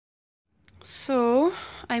So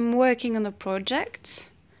I'm working on a project.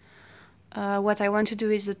 What I want to do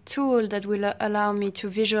is a tool that will allow me to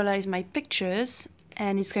visualize my pictures,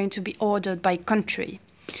 and it's going to be ordered by country.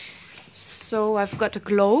 So I've got a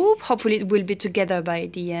globe. Hopefully it will be together by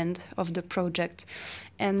the end of the project.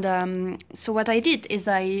 And so what I did is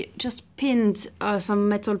I just pinned some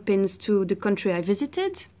metal pins to the country I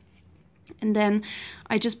visited. And then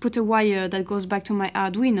I just put a wire that goes back to my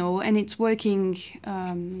Arduino, and it's working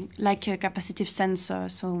like a capacitive sensor.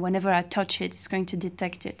 So whenever I touch it, it's going to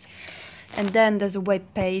detect it. And then there's a web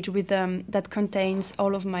page with that contains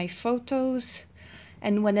all of my photos.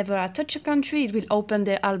 And whenever I touch a country, it will open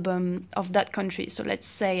the album of that country. So let's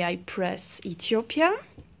say I press Ethiopia,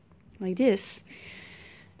 like this,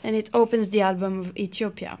 and it opens the album of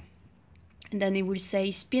Ethiopia. And then it will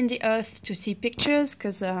say spin the earth to see pictures,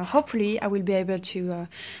 because hopefully I will be able to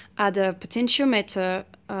add a potentiometer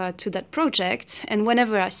to that project. And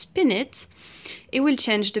whenever I spin it, it will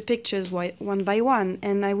change the pictures one by one.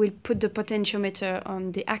 And I will put the potentiometer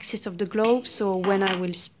on the axis of the globe, so when I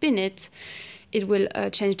will spin it, it will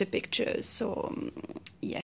change the pictures. So yeah.